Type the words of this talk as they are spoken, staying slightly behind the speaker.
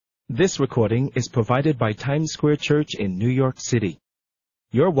This recording is provided by Times Square Church in New York City.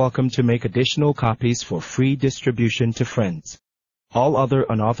 You're welcome to make additional copies for free distribution to friends. All other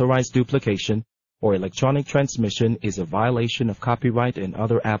unauthorized duplication or electronic transmission is a violation of copyright and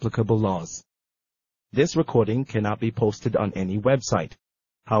other applicable laws. This recording cannot be posted on any website.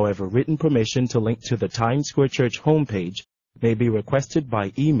 However, written permission to link to the Times Square Church homepage may be requested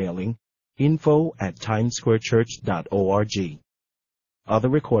by emailing info@timessquarechurch.org. Other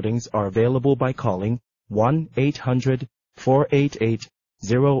recordings are available by calling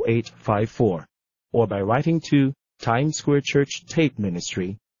 1-800-488-0854 or by writing to Times Square Church Tape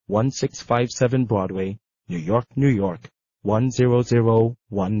Ministry, 1657 Broadway, New York, New York,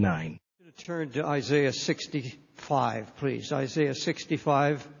 10019. Turn to Isaiah 65, please. Isaiah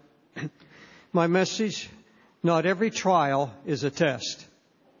 65. My message, not every trial is a test.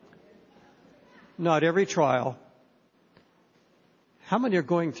 Not every trial. How many are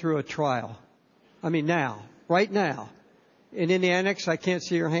going through a trial? I mean now, right now. And in the annex, I can't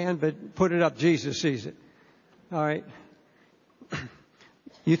see your hand, but put it up. Jesus sees it. All right.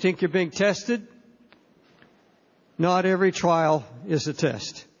 You think you're being tested? Not every trial is a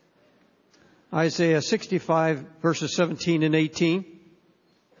test. Isaiah 65, verses 17 and 18.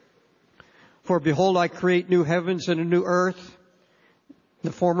 For behold, I create new heavens and a new earth.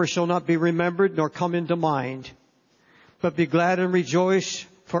 The former shall not be remembered, nor come into mind. But be glad and rejoice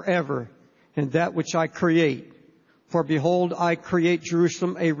forever in that which I create. For behold, I create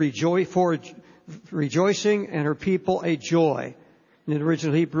Jerusalem for rejoicing and her people a joy. In the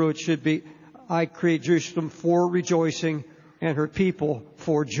original Hebrew, it should be, I create Jerusalem for rejoicing and her people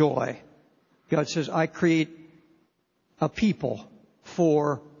for joy. God says, I create a people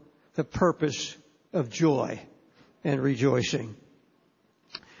for the purpose of joy and rejoicing.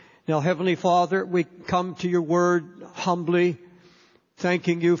 Now, Heavenly Father, we come to your word humbly,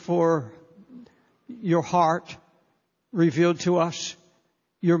 thanking you for your heart revealed to us,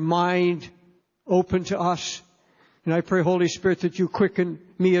 your mind open to us. And I pray, Holy Spirit, that you quicken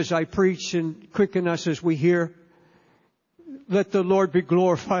me as I preach and quicken us as we hear. Let the Lord be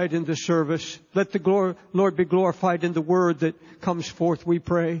glorified in the service. Let the Lord be glorified in the word that comes forth, we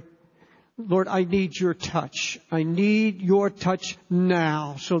pray. Lord, I need your touch. I need your touch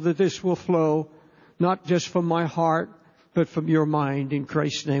now so that this will flow, not just from my heart, but from your mind. In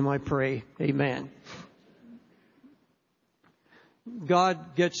Christ's name I pray. Amen.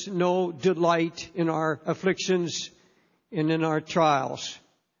 God gets no delight in our afflictions and in our trials.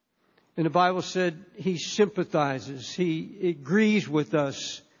 And the Bible said He sympathizes. He agrees with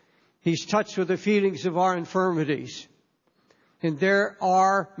us. He's touched with the feelings of our infirmities. And there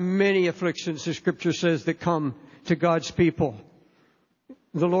are many afflictions, the Scripture says, that come to God's people.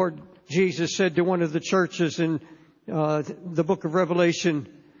 The Lord Jesus said to one of the churches in the book of Revelation,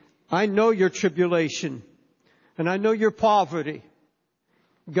 I know your tribulation and I know your poverty.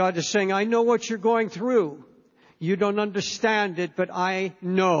 God is saying, I know what you're going through. You don't understand it, but I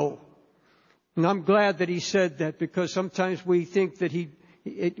know. And I'm glad that He said that, because sometimes we think that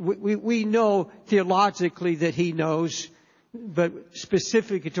we know theologically that He knows. But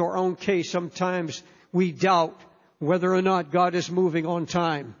specifically to our own case, sometimes we doubt whether or not God is moving on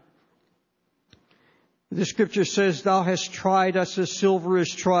time. The Scripture says, Thou hast tried us as silver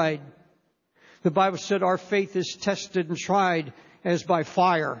is tried. The Bible said our faith is tested and tried as by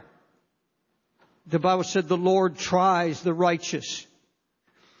fire. The Bible said the Lord tries the righteous.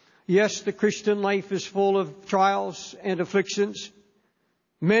 Yes, the Christian life is full of trials and afflictions.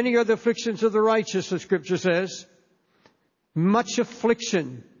 Many are the afflictions of the righteous, the Scripture says. Much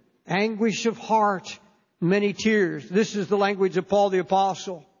affliction, anguish of heart, many tears. This is the language of Paul the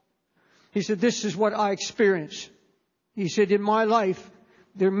Apostle. He said, this is what I experience. He said, in my life,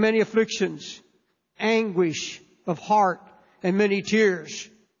 there are many afflictions, anguish of heart, and many tears.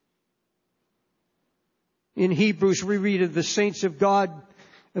 In Hebrews, we read of the saints of God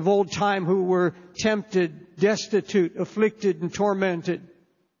of old time who were tempted, destitute, afflicted, and tormented.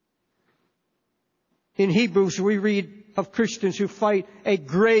 In Hebrews, we read of Christians who fight a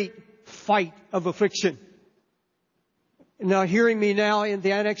great fight of affliction. Now, hearing me now in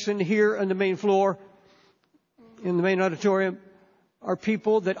the annex and here on the main floor, in the main auditorium, are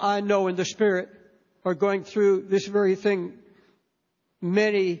people that I know in the Spirit are going through this very thing.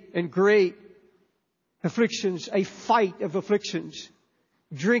 Many and great afflictions, a fight of afflictions,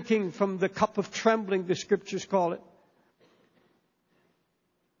 drinking from the cup of trembling, the Scriptures call it.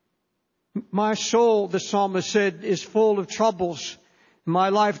 My soul, the psalmist said, is full of troubles. My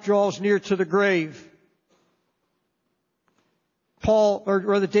life draws near to the grave.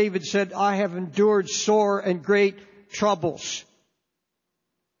 David said, I have endured sore and great troubles.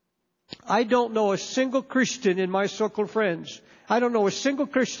 I don't know a single Christian in my circle of friends. I don't know a single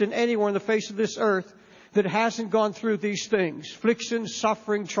Christian anywhere on the face of this earth that hasn't gone through these things. Affliction,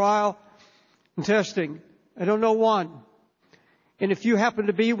 suffering, trial, and testing. I don't know one. And if you happen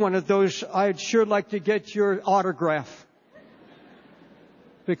to be one of those, I'd sure like to get your autograph.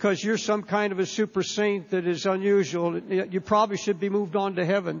 Because you're some kind of a super saint that is unusual. You probably should be moved on to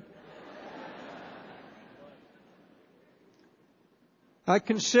heaven. I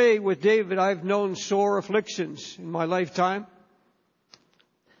can say with David, I've known sore afflictions in my lifetime.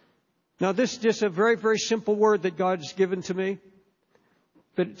 Now, this is just a very, very simple word that God's given to me.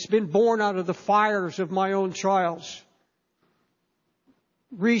 But it's been born out of the fires of my own trials.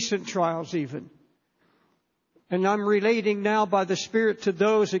 Recent trials even. And I'm relating now by the Spirit to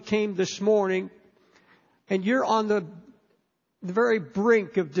those that came this morning. And you're on the very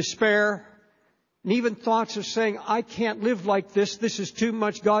brink of despair. And even thoughts of saying, I can't live like this. This is too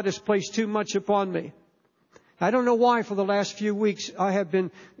much. God has placed too much upon me. I don't know why for the last few weeks I have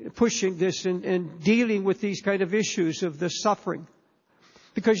been pushing this and dealing with these kind of issues of the suffering.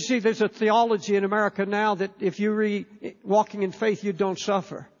 Because you see, there's a theology in America now that if you walking in faith, you don't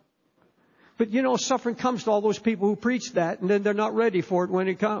suffer. But you know, suffering comes to all those people who preach that, and then they're not ready for it when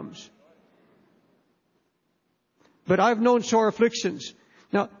it comes. But I've known sore afflictions.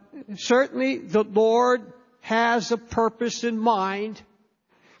 Now, certainly the Lord has a purpose in mind.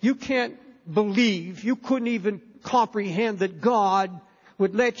 You can't believe, you couldn't even comprehend that God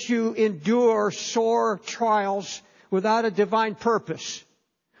would let you endure sore trials without a divine purpose.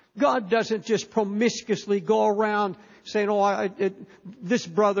 God doesn't just promiscuously go around saying, this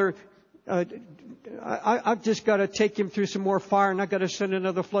brother, I've just got to take him through some more fire and I've got to send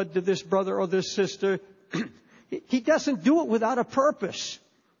another flood to this brother or this sister. He doesn't do it without a purpose.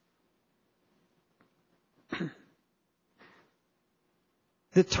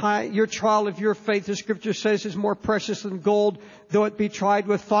 Your trial of your faith, the Scripture says, is more precious than gold, though it be tried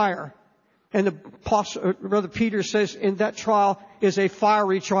with fire. And the apostle, Brother Peter says, in that trial is a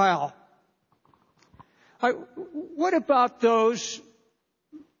fiery trial. What about those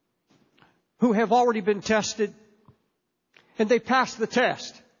who have already been tested and they passed the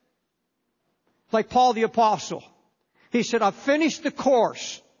test? Like Paul the Apostle. He said, I've finished the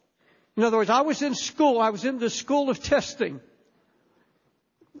course. In other words, I was in school. I was in the school of testing.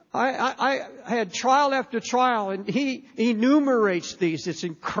 I had trial after trial, and he enumerates these. It's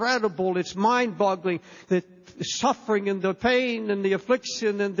incredible. It's mind-boggling. The suffering and the pain and the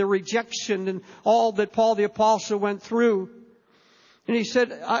affliction and the rejection and all that Paul the Apostle went through. And he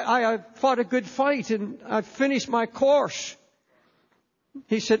said, I fought a good fight and I've finished my course.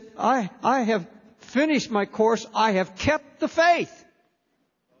 He said, I have finished my course. I have kept the faith.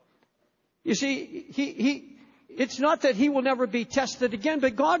 You see, it's not that he will never be tested again,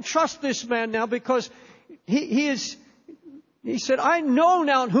 but God trusts this man now because he said, I know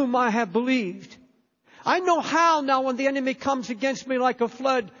now in whom I have believed. I know how now when the enemy comes against me like a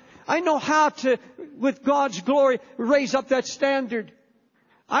flood, I know how to, with God's glory, raise up that standard.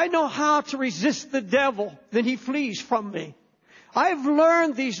 I know how to resist the devil, then he flees from me. I've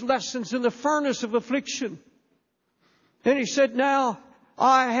learned these lessons in the furnace of affliction. And he said, now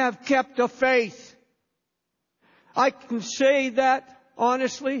I have kept the faith. I can say that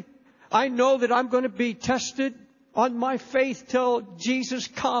honestly. I know that I'm going to be tested on my faith till Jesus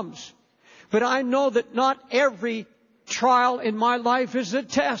comes. But I know that not every trial in my life is a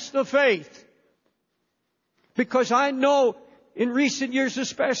test of faith. Because I know in recent years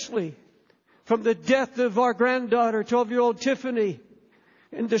especially, from the death of our granddaughter, 12-year-old Tiffany,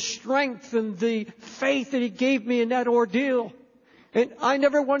 and the strength and the faith that He gave me in that ordeal. And I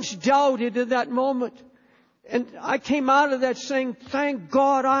never once doubted in that moment. And I came out of that saying, thank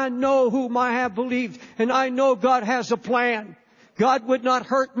God I know whom I have believed. And I know God has a plan. God would not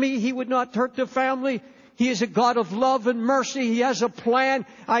hurt me. He would not hurt the family. He is a God of love and mercy. He has a plan.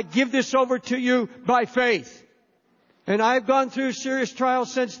 I give this over to you by faith. And I've gone through serious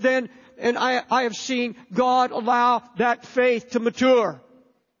trials since then. And I have seen God allow that faith to mature.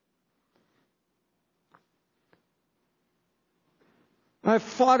 I've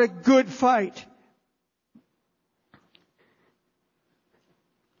fought a good fight.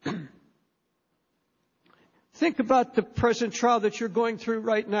 Think about the present trial that you're going through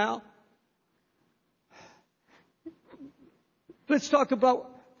right now. Let's talk about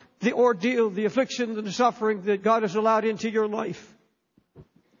the ordeal, the affliction, and the suffering that God has allowed into your life.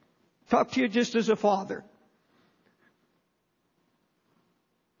 Talk to you just as a father.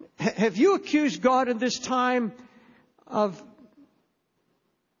 Have you accused God in this time of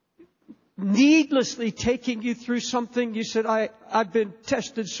needlessly taking you through something? You said, I've been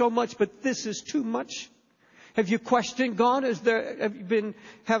tested so much, but this is too much. Have you questioned God? Have you been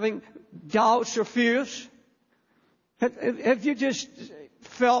having doubts or fears? Have you just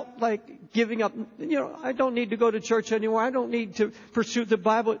felt like giving up? I don't need to go to church anymore. I don't need to pursue the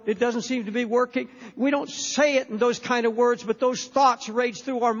Bible. It doesn't seem to be working. We don't say it in those kind of words, but those thoughts rage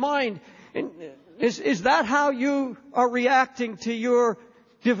through our mind. And is that how you are reacting to your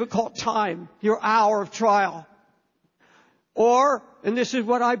difficult time, your hour of trial? Or, and this is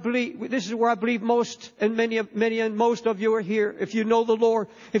what I believe, this is where I believe most and many and most of you are here. If you know the Lord,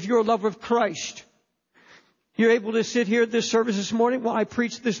 if you're a lover of Christ, you're able to sit here at this service this morning while I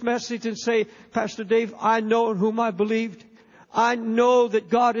preach this message and say, Pastor Dave, I know in whom I believed. I know that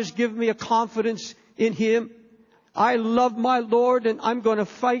God has given me a confidence in Him. I love my Lord, and I'm going to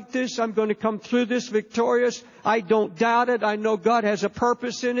fight this. I'm going to come through this victorious. I don't doubt it. I know God has a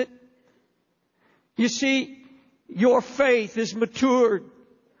purpose in it. You see, your faith is matured.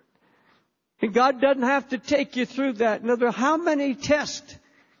 And God doesn't have to take you through that. No matter how many tests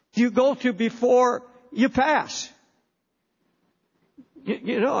do you go through before you pass?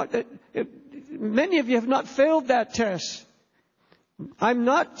 Many of you have not failed that test. I'm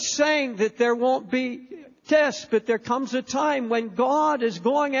not saying that there won't be tests, but there comes a time when God is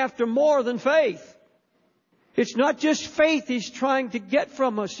going after more than faith. It's not just faith He's trying to get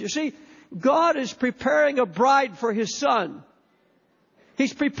from us. You see, God is preparing a bride for His Son.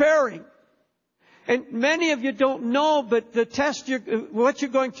 He's preparing. And many of you don't know, but the test, what you're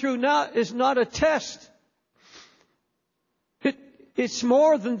going through now is not a test. It's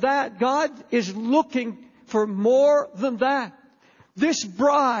more than that. God is looking for more than that. This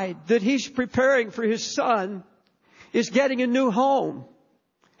bride that He's preparing for His Son is getting a new home.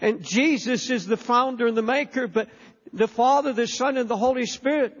 And Jesus is the founder and the maker, but the Father, the Son, and the Holy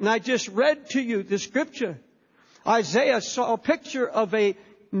Spirit. And I just read to you the scripture. Isaiah saw a picture of a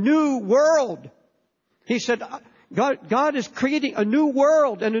new world. He said, God is creating a new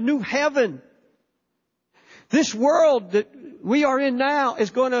world and a new heaven. This world that we are in now is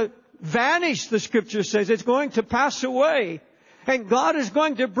going to vanish, the scripture says. It's going to pass away. And God is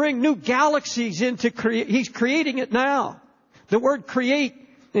going to bring new galaxies into He's creating it now. The word create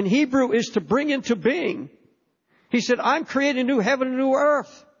in Hebrew is to bring into being. He said, I'm creating a new heaven and a new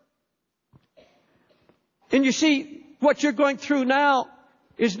earth. And you see, what you're going through now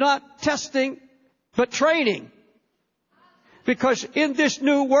is not testing, but training. Because in this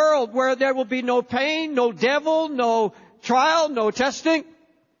new world where there will be no pain, no devil, no trial, no testing,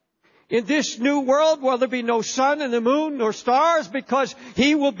 in this new world where there'll be no sun and the moon nor stars, because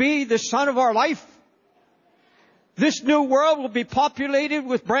He will be the sun of our life. This new world will be populated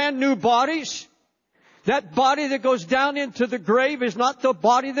with brand new bodies. That body that goes down into the grave is not the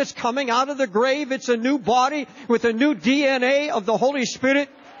body that's coming out of the grave. It's a new body with a new DNA of the Holy Spirit.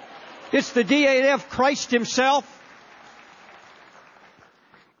 It's the DNA of Christ Himself.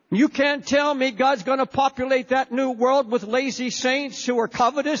 You can't tell me God's going to populate that new world with lazy saints who are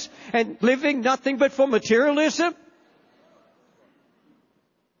covetous and living nothing but for materialism.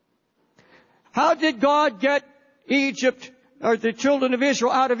 How did God get Egypt, or the children of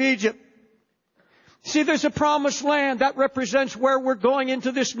Israel, out of Egypt? See, there's a promised land that represents where we're going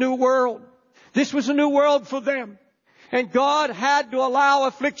into this new world. This was a new world for them. And God had to allow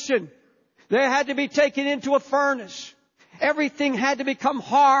affliction. They had to be taken into a furnace. Everything had to become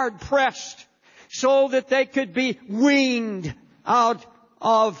hard pressed so that they could be weaned out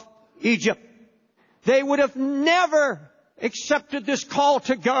of Egypt. They would have never accepted this call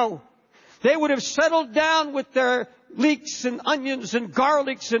to go. They would have settled down with their leeks and onions and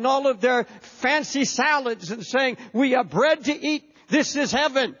garlics and all of their fancy salads and saying, we have bread to eat. This is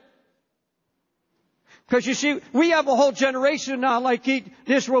heaven. Because you see, we have a whole generation now like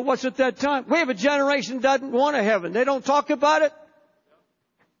Israel was at that time. We have a generation that doesn't want a heaven. They don't talk about it.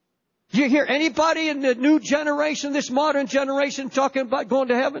 Do you hear anybody in the new generation, this modern generation, talking about going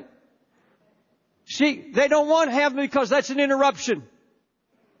to heaven? See, they don't want heaven because that's an interruption.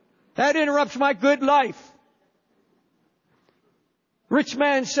 That interrupts my good life. Rich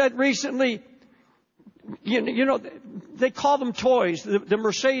man said recently, you know, they call them toys, the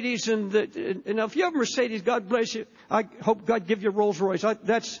Mercedes and if you have a Mercedes, God bless you. I hope God give you a Rolls Royce.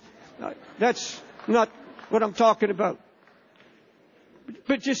 That's not what I'm talking about.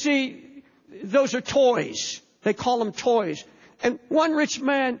 But you see, those are toys. They call them toys. And one rich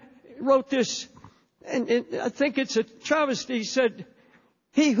man wrote this, and I think it's a travesty. He said,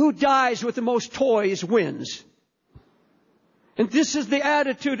 he who dies with the most toys wins. And this is the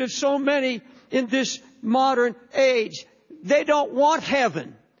attitude of so many in this modern age. They don't want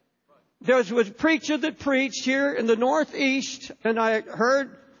heaven. There was a preacher that preached here in the Northeast, and I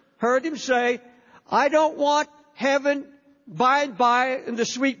heard him say, I don't want heaven by and by, in the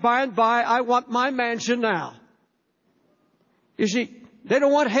sweet by and by. I want my mansion now. You see, they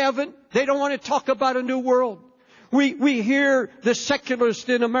don't want heaven. They don't want to talk about a new world. We hear the secularists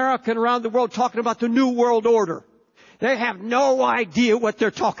in America and around the world talking about the New World Order. They have no idea what they're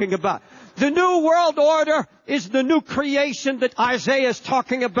talking about. The New World Order is the new creation that Isaiah is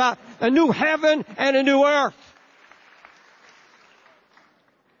talking about. A new heaven and a new earth.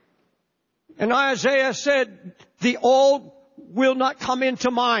 And Isaiah said, the old will not come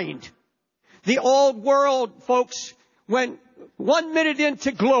into mind. The old world, folks, when 1 minute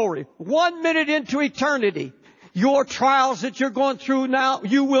into glory, 1 minute into eternity, your trials that you're going through now,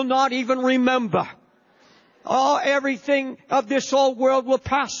 you will not even remember. Everything of this old world will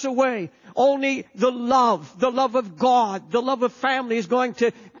pass away. Only the love of God, the love of family is going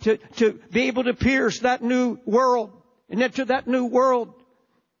to be able to pierce that new world and enter that new world.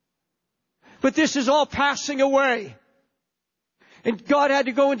 But this is all passing away. And God had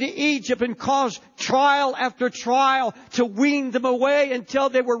to go into Egypt and cause trial after trial to wean them away until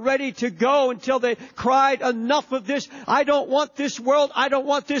they were ready to go, until they cried, enough of this. I don't want this world. I don't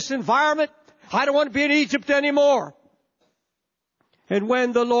want this environment. I don't want to be in Egypt anymore. And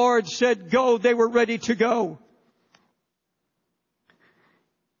when the Lord said go, they were ready to go.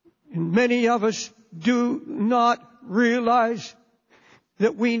 And many of us do not realize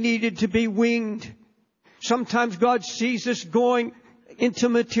that we needed to be weaned. Sometimes God sees us going into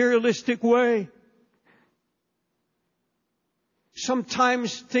materialistic way.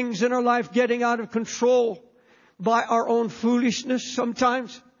 Sometimes things in our life getting out of control by our own foolishness.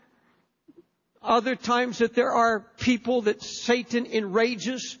 Sometimes. Other times that there are people that Satan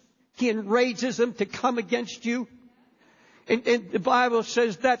enrages. He enrages them to come against you. And the Bible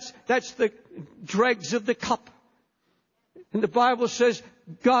says that's the dregs of the cup. And the Bible says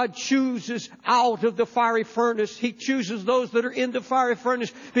God chooses out of the fiery furnace. He chooses those that are in the fiery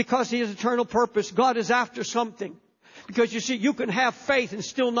furnace because He has eternal purpose. God is after something. Because you see, you can have faith and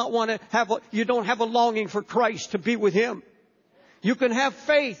still not want to you don't have a longing for Christ to be with Him. You can have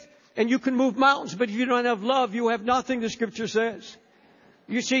faith and you can move mountains, but if you don't have love, you have nothing, the Scripture says.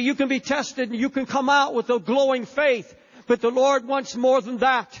 You see, you can be tested and you can come out with a glowing faith, but the Lord wants more than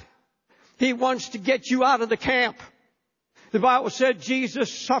that. He wants to get you out of the camp. The Bible said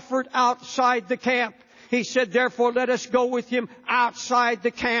Jesus suffered outside the camp. He said, therefore, let us go with Him outside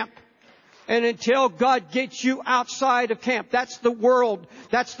the camp. And until God gets you outside of camp, that's the world.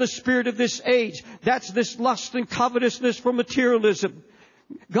 That's the spirit of this age. That's this lust and covetousness for materialism.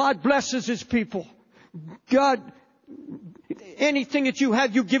 God blesses His people. God, anything that you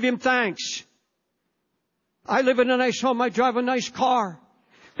have, you give Him thanks. I live in a nice home. I drive a nice car.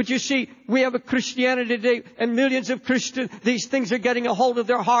 But you see, we have a Christianity today, and millions of Christians, these things are getting a hold of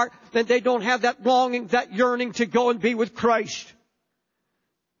their heart, and they don't have that longing, that yearning to go and be with Christ.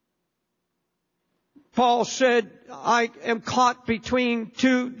 Paul said, I am caught between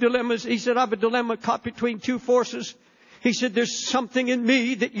two dilemmas. He said, I have a dilemma caught between two forces. He said, there's something in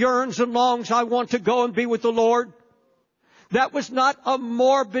me that yearns and longs. I want to go and be with the Lord. That was not a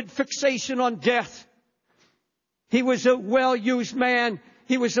morbid fixation on death. He was a well-used man.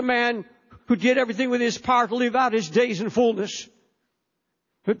 He was a man who did everything within his power to live out his days in fullness.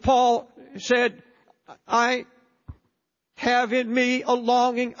 But Paul said, I have in me a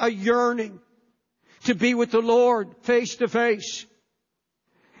longing, a yearning to be with the Lord face to face.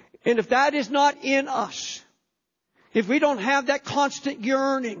 And if that is not in us, if we don't have that constant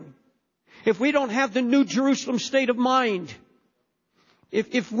yearning, if we don't have the New Jerusalem state of mind,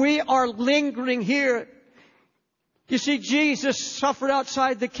 if we are lingering here. You see, Jesus suffered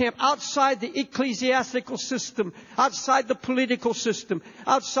outside the camp, outside the ecclesiastical system, outside the political system,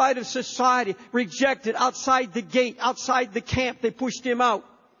 outside of society, rejected, outside the gate, outside the camp. They pushed Him out.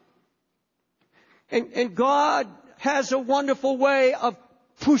 And God has a wonderful way of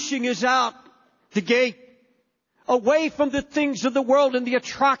pushing us out the gate, away from the things of the world and the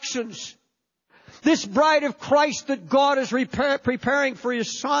attractions. This bride of Christ that God is preparing for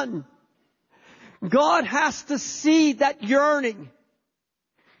His Son. God has to see that yearning.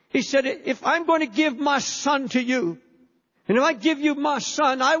 He said, if I'm going to give my Son to you, and if I give you my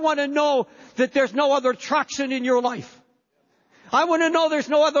Son, I want to know that there's no other attraction in your life. I want to know there's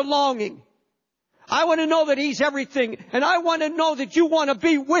no other longing. I want to know that He's everything. And I want to know that you want to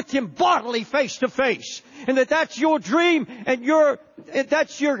be with Him bodily, face to face. And that's your dream and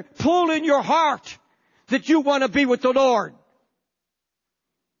that's your pull in your heart, that you want to be with the Lord.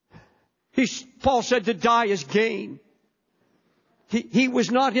 Paul said to die is gain. He was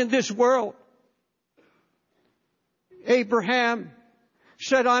not in this world. Abraham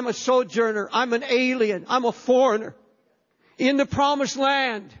said, I'm a sojourner. I'm an alien. I'm a foreigner in the promised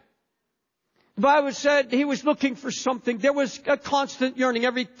land. The Bible said he was looking for something. There was a constant yearning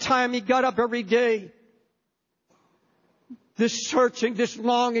every time he got up every day. This searching, this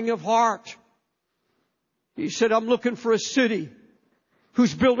longing of heart. He said, I'm looking for a city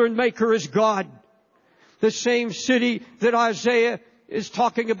whose builder and maker is God. The same city that Isaiah is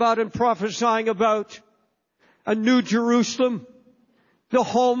talking about and prophesying about. A new Jerusalem, the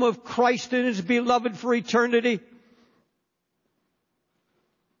home of Christ and His beloved for eternity.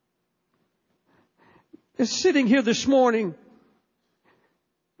 Sitting here this morning,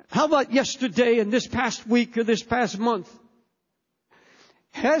 how about yesterday and this past week or this past month?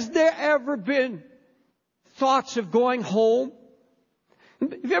 Has there ever been thoughts of going home?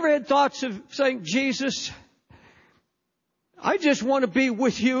 Have you ever had thoughts of saying, Jesus, I just want to be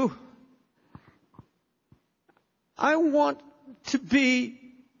with you. I want to be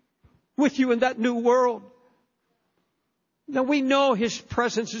with you in that new world. Now we know His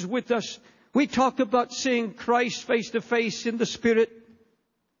presence is with us. We talk about seeing Christ face to face in the Spirit.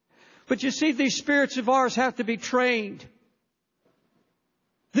 But you see, these spirits of ours have to be trained.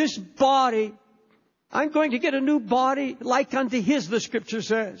 This body, I'm going to get a new body like unto His, the Scripture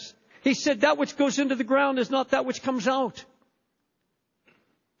says. He said that which goes into the ground is not that which comes out.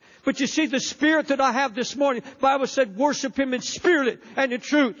 But you see, the Spirit that I have this morning, the Bible said worship Him in spirit and in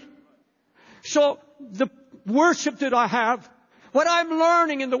truth. So the worship that I have, what I'm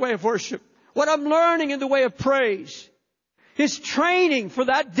learning in the way of worship, what I'm learning in the way of praise, is training for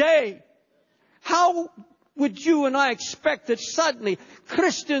that day. How would you and I expect that suddenly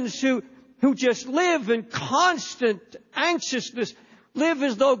Christians who just live in constant anxiousness, live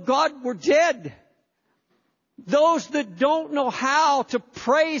as though God were dead? Those that don't know how to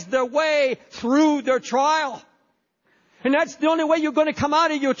praise their way through their trial. And that's the only way you're going to come out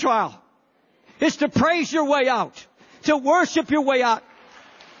of your trial. Is to praise your way out. To worship your way out.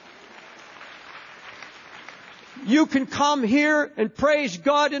 You can come here and praise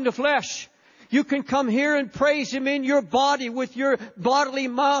God in the flesh. You can come here and praise Him in your body with your bodily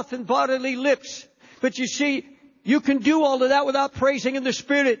mouth and bodily lips. But you see, you can do all of that without praising in the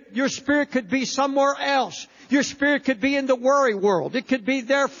Spirit. Your spirit could be somewhere else. Your spirit could be in the worry world. It could be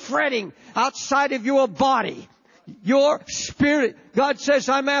there fretting outside of your body. Your spirit. God says,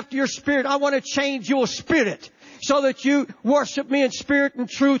 I'm after your spirit. I want to change your spirit so that you worship me in spirit and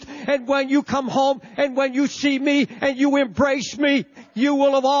truth. And when you come home and when you see me and you embrace me, you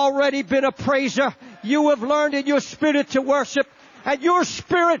will have already been a praiser. You have learned in your spirit to worship. And your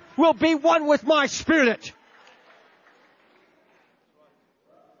spirit will be one with my spirit.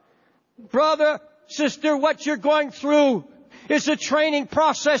 Brother, sister, what you're going through is a training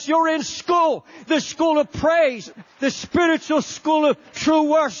process. You're in school, the school of praise, the spiritual school of true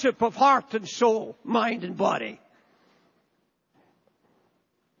worship of heart and soul, mind and body.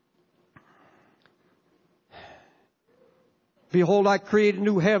 Behold, I create a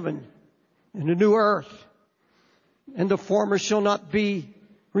new heaven and a new earth, and the former shall not be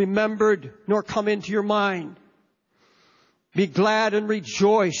remembered nor come into your mind. Be glad and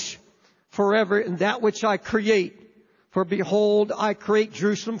rejoice forever in that which I create. For behold, I create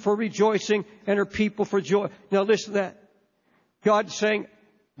Jerusalem for rejoicing and her people for joy. Now listen to that. God's saying,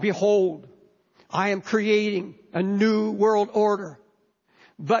 behold, I am creating a new world order.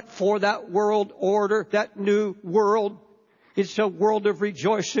 But for that world order, that new world, it's a world of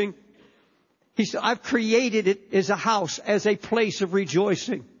rejoicing. He said, I've created it as a house, as a place of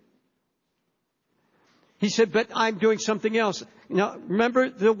rejoicing. He said, but I'm doing something else. Now, remember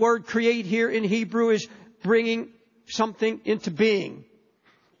the word create here in Hebrew is bringing something into being.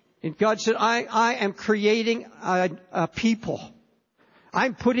 And God said, I am creating a people.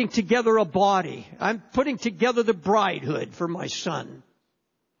 I'm putting together a body. I'm putting together the bridehood for my son.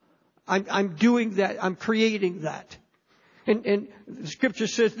 I'm doing that. I'm creating that. And the Scripture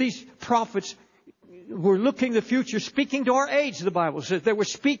says these prophets were looking the future, speaking to our age, the Bible says. They were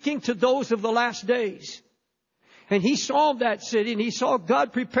speaking to those of the last days. And he saw that city, and he saw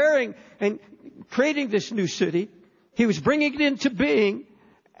God preparing and creating this new city. He was bringing it into being.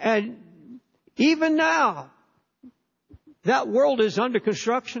 And even now, that world is under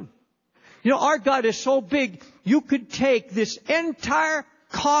construction. You know, our God is so big, you could take this entire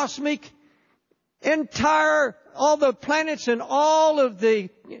cosmic, all the planets and all of the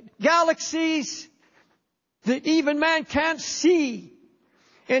galaxies that even man can't see.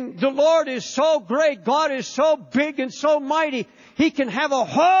 And the Lord is so great. God is so big and so mighty. He can have a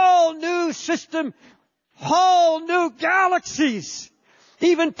whole new system, whole new galaxies,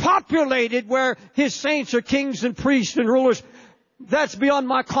 even populated where His saints are kings and priests and rulers. That's beyond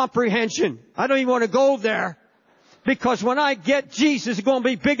my comprehension. I don't even want to go there. Because when I get Jesus, it's going to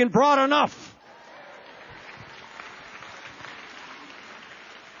be big and broad enough.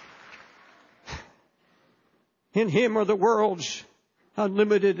 In Him are the worlds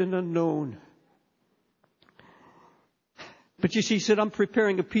unlimited and unknown. But you see, He said, I'm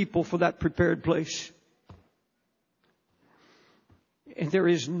preparing a people for that prepared place. And there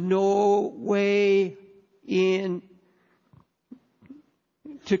is no way in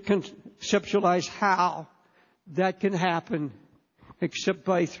to conceptualize how that can happen except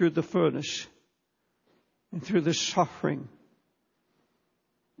through the furnace and through the suffering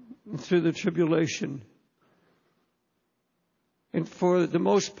and through the tribulation. And for the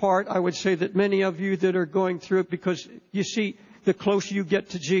most part, I would say that many of you that are going through it, because you see, the closer you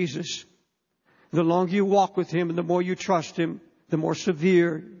get to Jesus, the longer you walk with Him and the more you trust Him, the more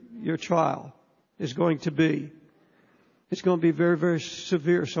severe your trial is going to be. It's going to be very, very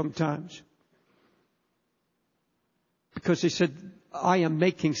severe sometimes. Because He said, I am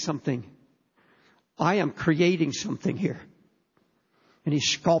making something. I am creating something here. And He's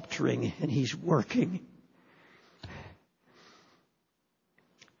sculpturing and He's working.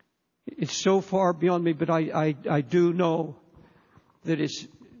 It's so far beyond me, but I do know that it's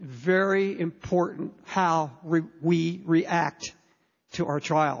very important how we react to our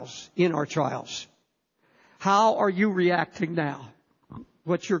trials, in our trials. How are you reacting now?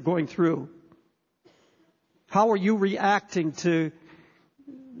 What you're going through? How are you reacting to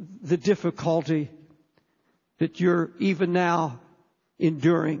the difficulty that you're even now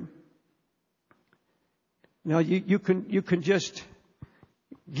enduring? Now you can just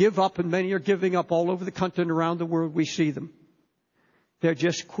give up, and many are giving up all over the country and around the world. We see them. They're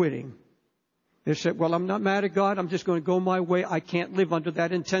just quitting. They said, well, I'm not mad at God. I'm just going to go my way. I can't live under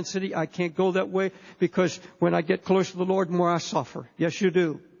that intensity. I can't go that way because when I get close to the Lord, the more I suffer. Yes, you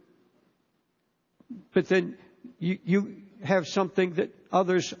do. But then you have something that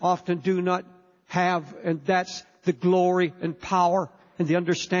others often do not have, and that's the glory and power and the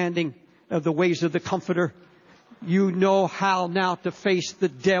understanding of the ways of the Comforter. You know how now to face the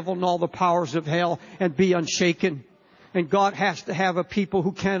devil and all the powers of hell and be unshaken. And God has to have a people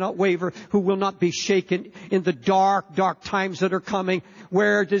who cannot waver, who will not be shaken in the dark, dark times that are coming.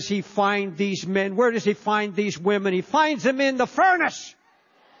 Where does He find these men? Where does He find these women? He finds them in the furnace.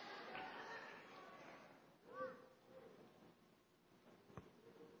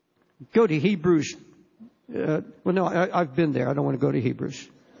 Go to Hebrews. I've been there. I don't want to go to Hebrews.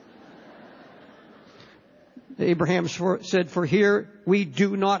 Abraham said, for here we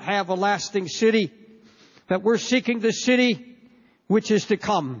do not have a lasting city, that we're seeking the city which is to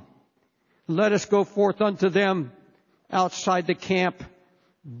come. Let us go forth unto them outside the camp,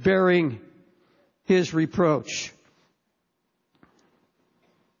 bearing His reproach.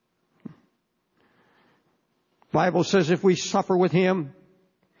 Bible says if we suffer with Him,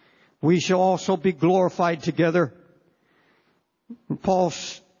 we shall also be glorified together. And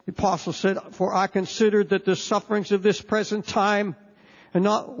the apostle said, for I consider that the sufferings of this present time are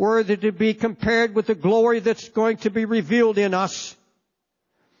not worthy to be compared with the glory that's going to be revealed in us.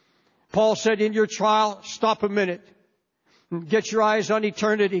 Paul said, in your trial, stop a minute. Get your eyes on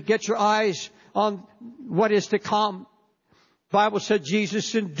eternity. Get your eyes on what is to come. The Bible said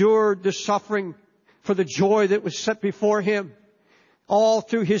Jesus endured the suffering for the joy that was set before Him. All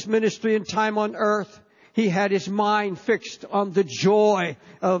through His ministry and time on earth, He had His mind fixed on the joy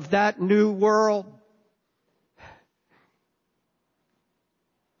of that new world.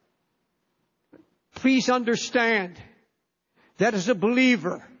 Please understand that as a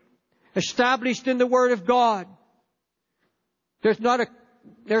believer, established in the Word of God,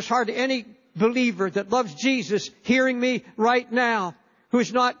 there's hardly any believer that loves Jesus hearing me right now who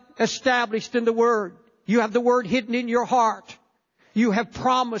is not established in the Word. You have the Word hidden in your heart. You have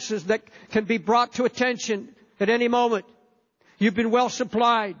promises that can be brought to attention at any moment. You've been well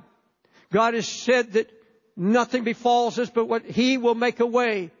supplied. God has said that nothing befalls us but what He will make a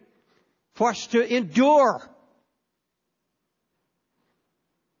way for us to endure.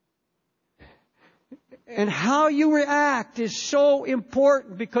 And how you react is so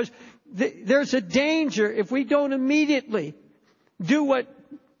important, because there's a danger if we don't immediately do what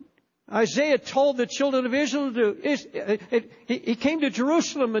Isaiah told the children of Israel to do. He came to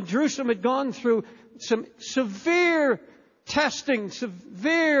Jerusalem, and Jerusalem had gone through some severe testing,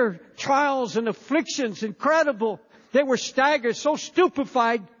 severe trials and afflictions, incredible. They were staggered, so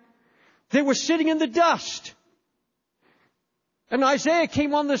stupefied, they were sitting in the dust. And Isaiah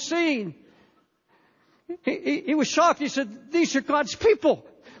came on the scene. He was shocked. He said, these are God's people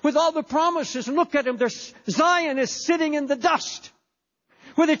with all the promises. And look at them. Zion is sitting in the dust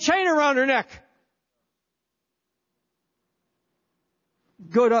with a chain around her neck.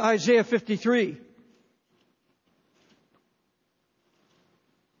 Go to Isaiah 53.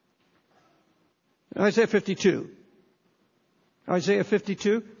 Isaiah 52. Isaiah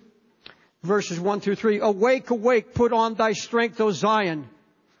 52, verses 1 through 3. Awake, awake, put on thy strength, O Zion.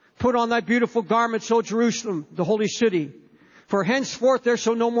 Put on thy beautiful garments, O Jerusalem, the holy city. For henceforth there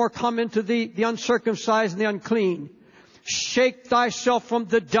shall no more come into thee the uncircumcised and the unclean. Shake thyself from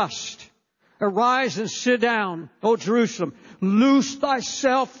the dust. Arise and sit down, O Jerusalem. Loose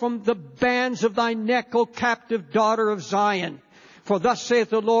thyself from the bands of thy neck, O captive daughter of Zion. For thus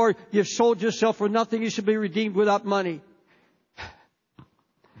saith the Lord, you have sold yourself for nothing, you shall be redeemed without money.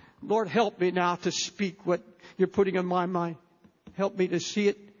 Lord, help me now to speak what you're putting in my mind. Help me to see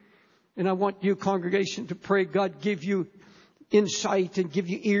it. And I want you, congregation, to pray God give you insight and give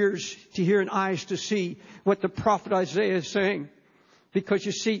you ears to hear and eyes to see what the prophet Isaiah is saying. Because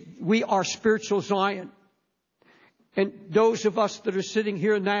you see, we are spiritual Zion. And those of us that are sitting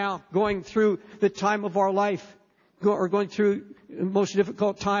here now going through the time of our life, or going through the most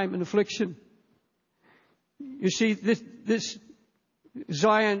difficult time and affliction. You see, this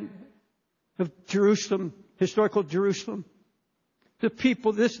Zion of Jerusalem, historical Jerusalem, the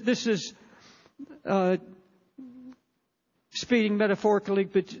people, this is speaking metaphorically,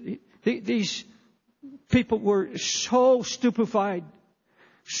 but these people were so stupefied,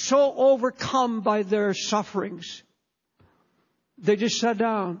 so overcome by their sufferings. They just sat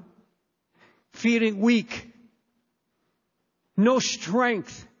down, feeling weak, no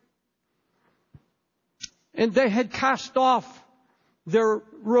strength. And they had cast off their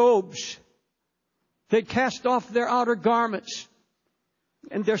robes. They cast off their outer garments.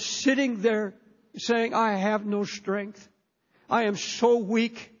 And they're sitting there saying, I have no strength. I am so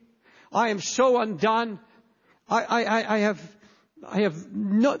weak. I am so undone. I have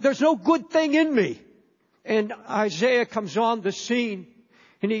no, there's no good thing in me. And Isaiah comes on the scene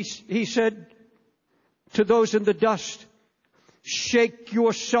and he said to those in the dust, shake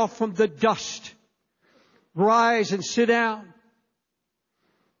yourself from the dust. Rise and sit down.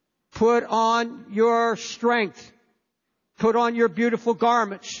 Put on your strength. Put on your beautiful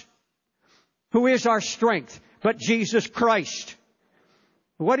garments. Who is our strength but Jesus Christ?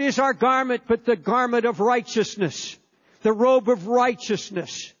 What is our garment but the garment of righteousness? The robe of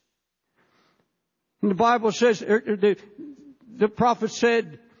righteousness. And the Bible says, the prophet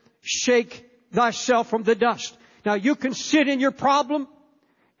said, shake thyself from the dust. Now you can sit in your problem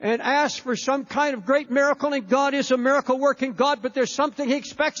and ask for some kind of great miracle, and God is a miracle working God, but there's something He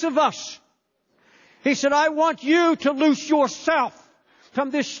expects of us. He said, I want you to loose yourself from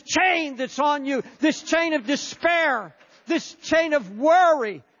this chain that's on you, this chain of despair, this chain of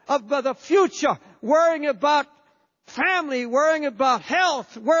worry of the future, worrying about family, worrying about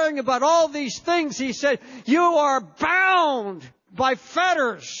health, worrying about all these things. He said, you are bound by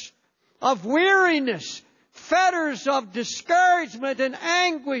fetters of weariness, fetters of discouragement and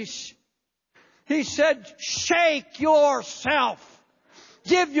anguish. He said, shake yourself.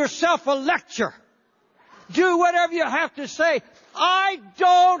 Give yourself a lecture. Do whatever you have to say. I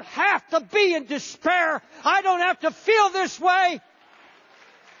don't have to be in despair. I don't have to feel this way.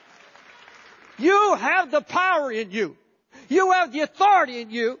 You have the power in you. You have the authority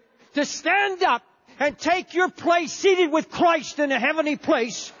in you to stand up and take your place seated with Christ in a heavenly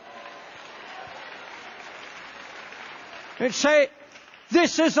place. And say,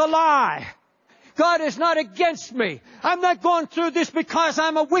 this is a lie. God is not against me. I'm not going through this because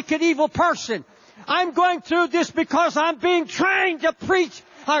I'm a wicked, evil person. I'm going through this because I'm being trained to preach,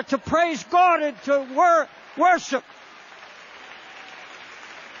 to praise God and to worship.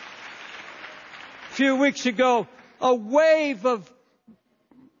 A few weeks ago, a wave of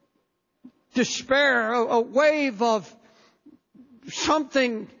despair, a wave of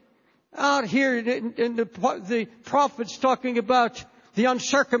something out here, in the prophets talking about the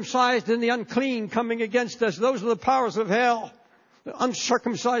uncircumcised and the unclean coming against us. Those are the powers of hell, the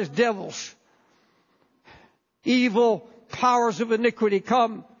uncircumcised devils. Evil powers of iniquity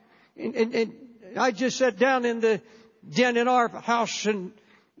come. And I just sat down in the den in our house, and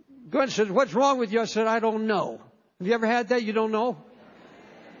God said, what's wrong with you? I said, I don't know. Have you ever had that? You don't know?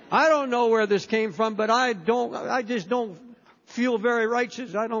 I don't know where this came from, but I just don't feel very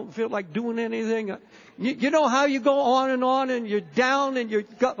righteous. I don't feel like doing anything. You know how you go on and you're down and you've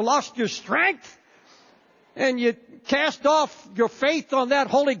lost your strength? And you cast off your faith on that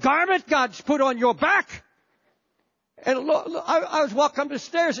holy garment God's put on your back. And I was walking up the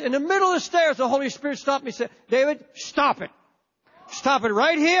stairs. In the middle of the stairs, the Holy Spirit stopped me and said, David, stop it. Stop it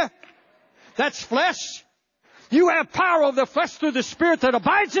right here. That's flesh. You have power over the flesh through the Spirit that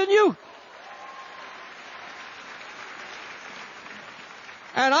abides in you.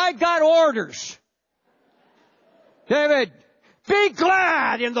 And I got orders. David, be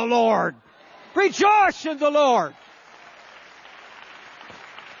glad in the Lord. Rejoice in the Lord.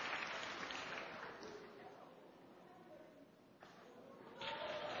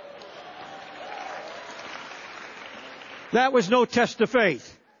 That was no test of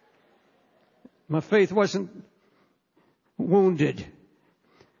faith. My faith wasn't wounded.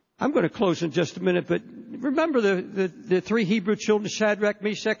 I'm going to close in just a minute, but remember the three Hebrew children, Shadrach,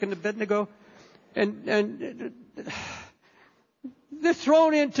 Meshach, and Abednego? And they're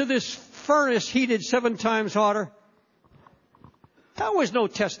thrown into this furnace heated 7 times hotter. That was no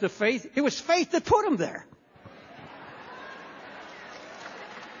test of faith. It was faith that put them there.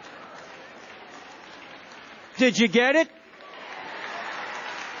 Did you get it?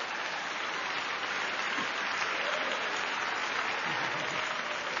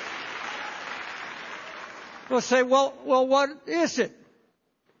 We'll say, well, what is it?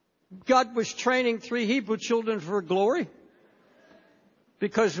 God was training 3 Hebrew children for glory.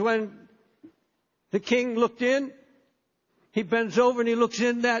 Because when the king looked in, he bends over and he looks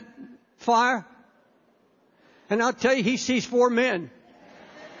in that fire. And I'll tell you, he sees 4 men.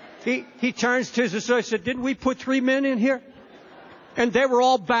 He turns to his associate and said, didn't we put 3 men in here? And they were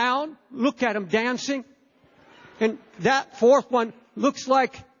all bound. Look at them dancing. And that 4th one looks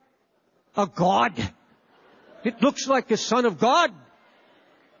like a god. It looks like the Son of God.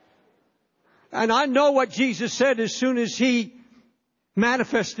 And I know what Jesus said as soon as He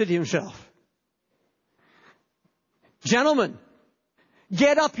manifested Himself. Gentlemen,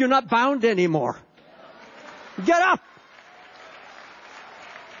 get up. You're not bound anymore. Get up.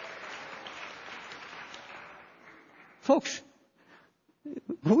 Folks,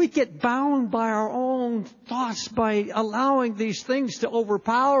 we get bound by our own thoughts by allowing these things to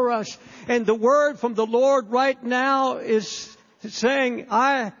overpower us. And the word from the Lord right now is saying,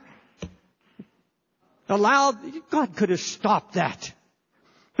 God could have stopped that.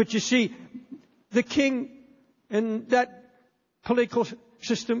 But you see, the king and that political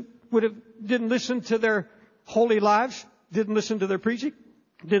system didn't listen to their holy lives, didn't listen to their preaching,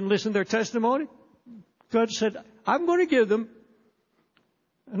 didn't listen to their testimony. God said, I'm going to give them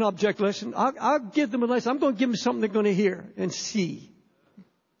an object lesson. I'll give them a lesson. I'm going to give them something they're going to hear and see.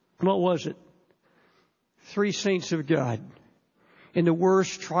 What was it? 3 saints of God in the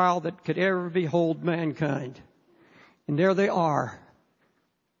worst trial that could ever behold mankind. And there they are,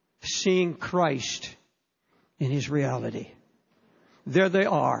 seeing Christ in His reality. There they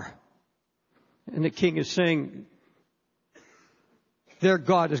are. And the king is saying, their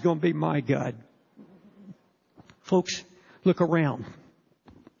God is going to be my God. Folks, look around.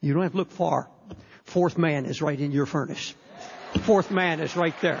 You don't have to look far. 4th man is right in your furnace. 4th man is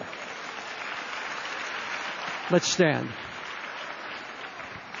right there. Let's stand.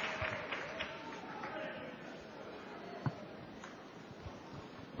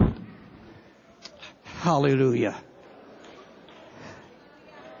 Hallelujah.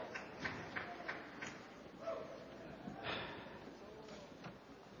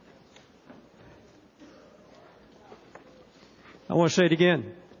 I want to say it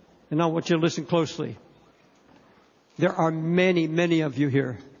again. And I want you to listen closely. There are many, many of you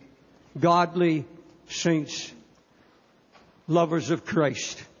here. Godly saints. Lovers of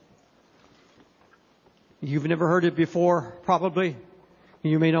Christ. You've never heard it before, probably.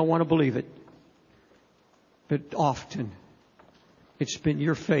 You may not want to believe it. But often, it's been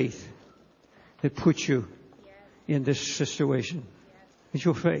your faith that put you in this situation. It's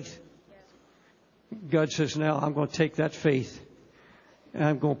your faith. God says, now I'm going to take that faith and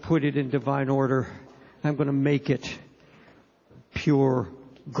I'm going to put it in divine order. I'm going to make it pure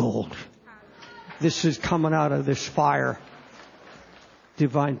gold. This is coming out of this fire.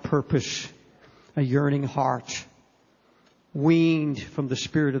 Divine purpose. A yearning heart. Weaned from the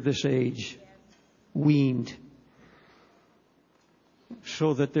spirit of this age. Weaned.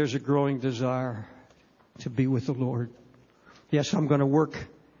 So that there's a growing desire to be with the Lord. Yes, I'm going to work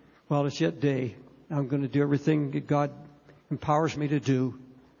while it's yet day. I'm going to do everything that God empowers me to do.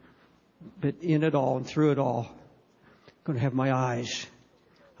 But in it all and through it all, I'm going to have my eyes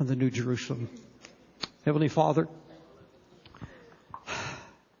on the New Jerusalem. Heavenly Father,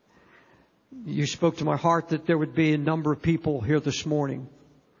 You spoke to my heart that there would be a number of people here this morning.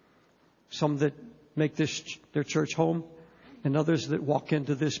 Some that make this their church home, and others that walk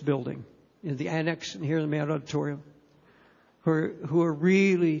into this building, in the annex and here in the main auditorium. who are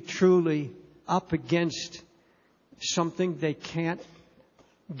really, truly up against something they can't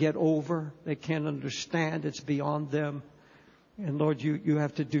get over, they can't understand, it's beyond them. And Lord, you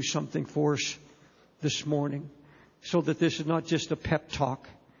have to do something for us this morning, so that this is not just a pep talk,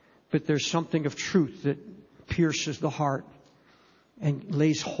 but there's something of truth that pierces the heart and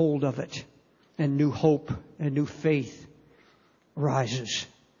lays hold of it, and new hope and new faith rises,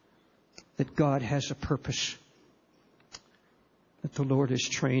 that God has a purpose, that the Lord is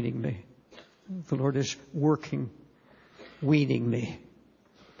training me, the Lord is working, weaning me,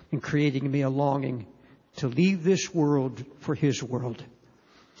 and creating me a longing to leave this world for His world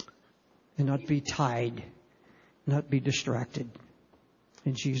and not be tied, not be distracted.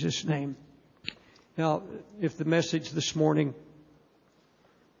 In Jesus' name. Now, if the message this morning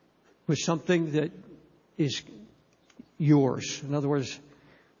was something that is yours, in other words,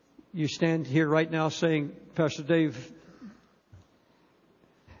 you stand here right now saying, Pastor Dave,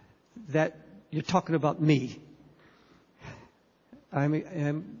 that you're talking about me.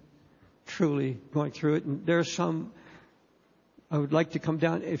 I'm truly going through it, and there's some. I would like to come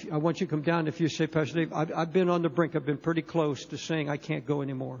down. I want you to come down. If you say, Pastor Dave, I've been on the brink. I've been pretty close to saying I can't go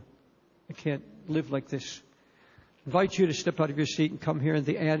anymore. I can't live like this. I invite you to step out of your seat and come here in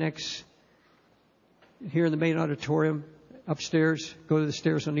the annex, here in the main auditorium, upstairs. Go to the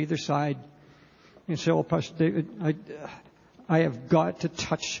stairs on either side, and say, "Oh, Pastor David, I have got to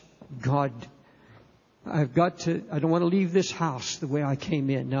touch God. I don't want to leave this house the way I came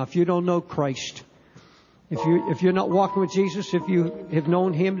in." Now, if you don't know Christ, if you're not walking with Jesus, if you have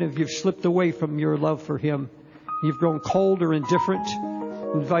known Him, and if you've slipped away from your love for Him, you've grown cold or indifferent,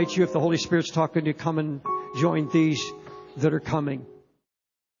 I invite you, if the Holy Spirit's talking to you, come and join these that are coming.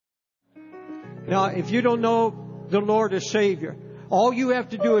 Now, if you don't know the Lord as Savior, all you have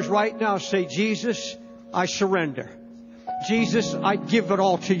to do is right now say, Jesus, I surrender. Jesus, I give it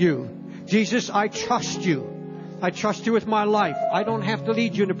all to you. Jesus, I trust you. I trust you with my life. I don't have to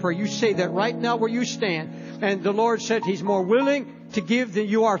lead you in a prayer. You say that right now where you stand. And the Lord said He's more willing to give than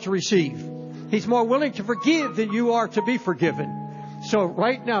you are to receive. He's more willing to forgive than you are to be forgiven. So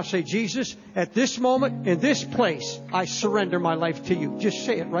right now say, Jesus, at this moment, in this place, I surrender my life to you. Just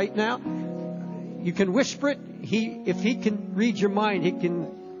say it right now. You can whisper it. If He can read your mind, He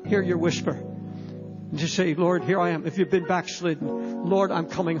can hear your whisper. Just say, Lord, here I am. If you've been backslidden, Lord, I'm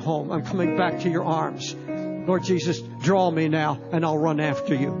coming home. I'm coming back to your arms. Lord Jesus, draw me now and I'll run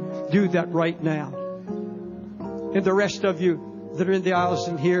after you. Do that right now. And the rest of you that are in the aisles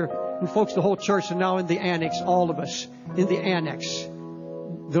and here, and folks, the whole church, and now in the annex, all of us in the annex.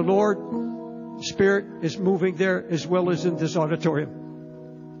 The Lord Spirit is moving there as well as in this auditorium.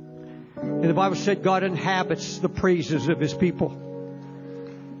 And the Bible said God inhabits the praises of His people.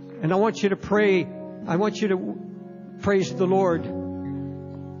 And I want you to pray. I want you to praise the Lord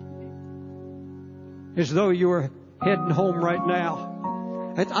as though you were heading home right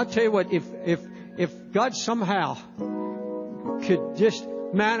now. And I'll tell you what, if God somehow could just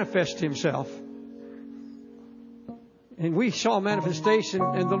manifest Himself, and we saw a manifestation,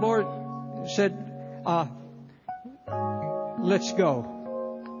 and the Lord said, let's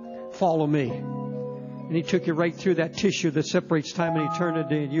go. Follow me. And He took you right through that tissue that separates time and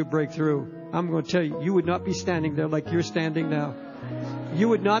eternity, and you break through. I'm going to tell you, you would not be standing there like you're standing now. You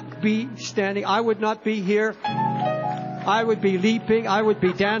would not be standing. I would not be here. I would be leaping. I would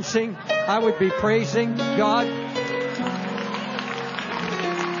be dancing. I would be praising God.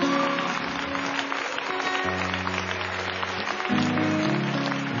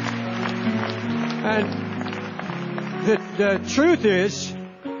 And the truth is,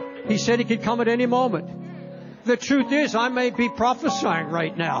 He said He could come at any moment. The truth is, I may be prophesying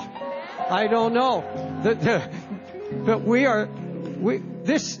right now. I don't know. But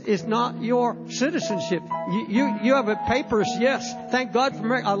this is not your citizenship. You have papers, yes. Thank God for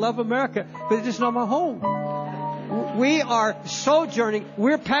America. I love America, but it is not my home. We are sojourning.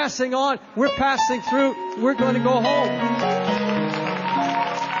 We're passing on. We're passing through. We're going to go home.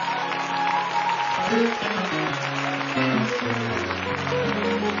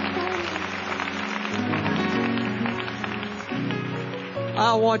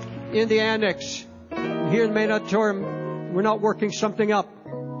 I want in the annex, here in the main auditorium, we're not working something up.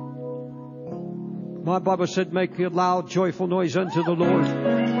 My Bible said, make a loud, joyful noise unto the Lord.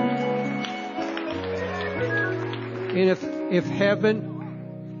 And if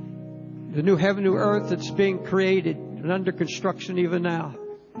heaven, the new heaven, new earth that's being created and under construction even now,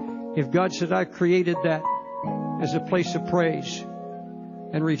 if God said, I created that as a place of praise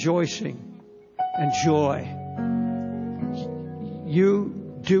and rejoicing and joy,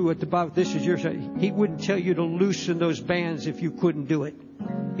 you do what the Bible, this is your saying. He wouldn't tell you to loosen those bands if you couldn't do it.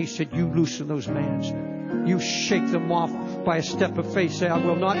 He said, you loosen those bands. You shake them off by a step of faith. Say, I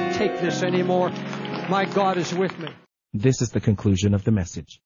will not take this anymore. My God is with me. This is the conclusion of the message.